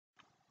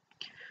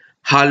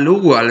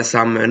Hallo alle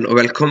sammen, og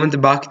velkommen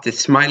tilbake til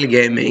Smiley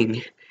Gaming.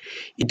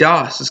 I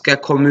dag så skal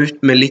jeg komme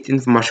ut med litt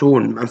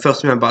informasjon, men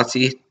først må jeg bare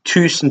si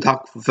tusen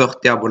takk for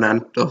 40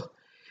 abonnenter.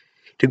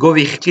 Det går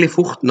virkelig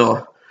fort nå,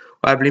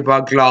 og jeg blir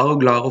bare gladere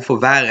og gladere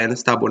for hver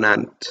eneste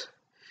abonnent.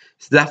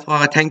 Så derfor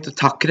har jeg tenkt å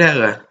takke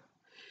dere.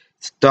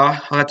 Så da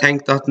har jeg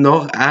tenkt at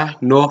når jeg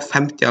når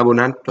 50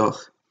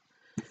 abonnenter,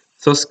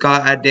 så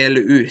skal jeg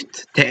dele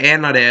ut til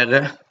en av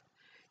dere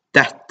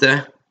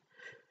dette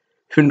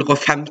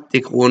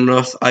 150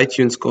 kroners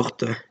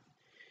iTunes-kortet.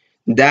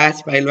 Det er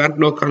speilvendt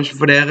nå kanskje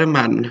for dere,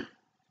 men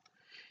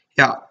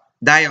ja,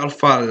 det er i alle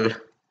fall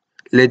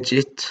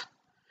legit.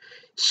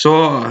 Så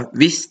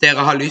hvis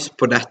dere har lyst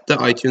på dette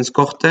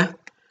iTunes-kortet,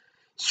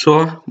 så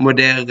må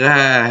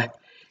dere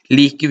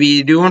like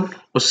videoen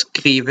og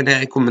skrive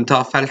ned i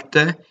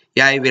kommentarfeltet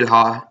 «Jeg vil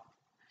ha».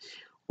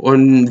 Og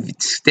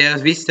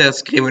hvis dere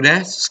skriver det,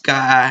 så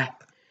skal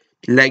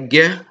jeg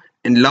legge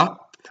en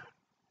lapp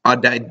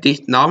av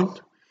ditt navn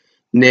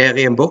ned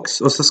i en boks,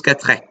 og så skal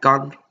jeg trekke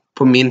den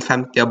på min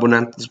 50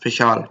 abonnenter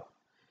spesial.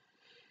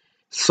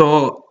 Så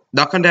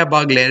da kan dere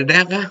bare glede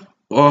dere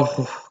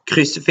og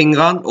krysse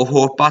fingrene og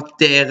håpe at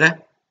dere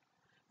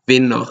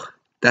vinner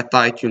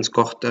dette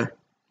iTunes-kortet.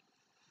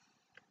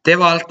 Det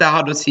var alt jeg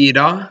hadde å si i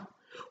dag.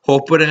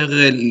 Håper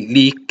dere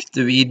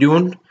likte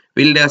videoen.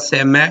 Vil dere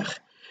se mer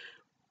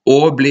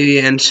og bli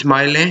en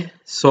smiley,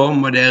 så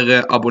må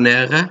dere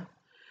abonnere.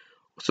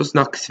 Og så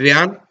snakkes vi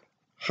igjen.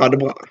 Ha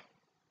det bra.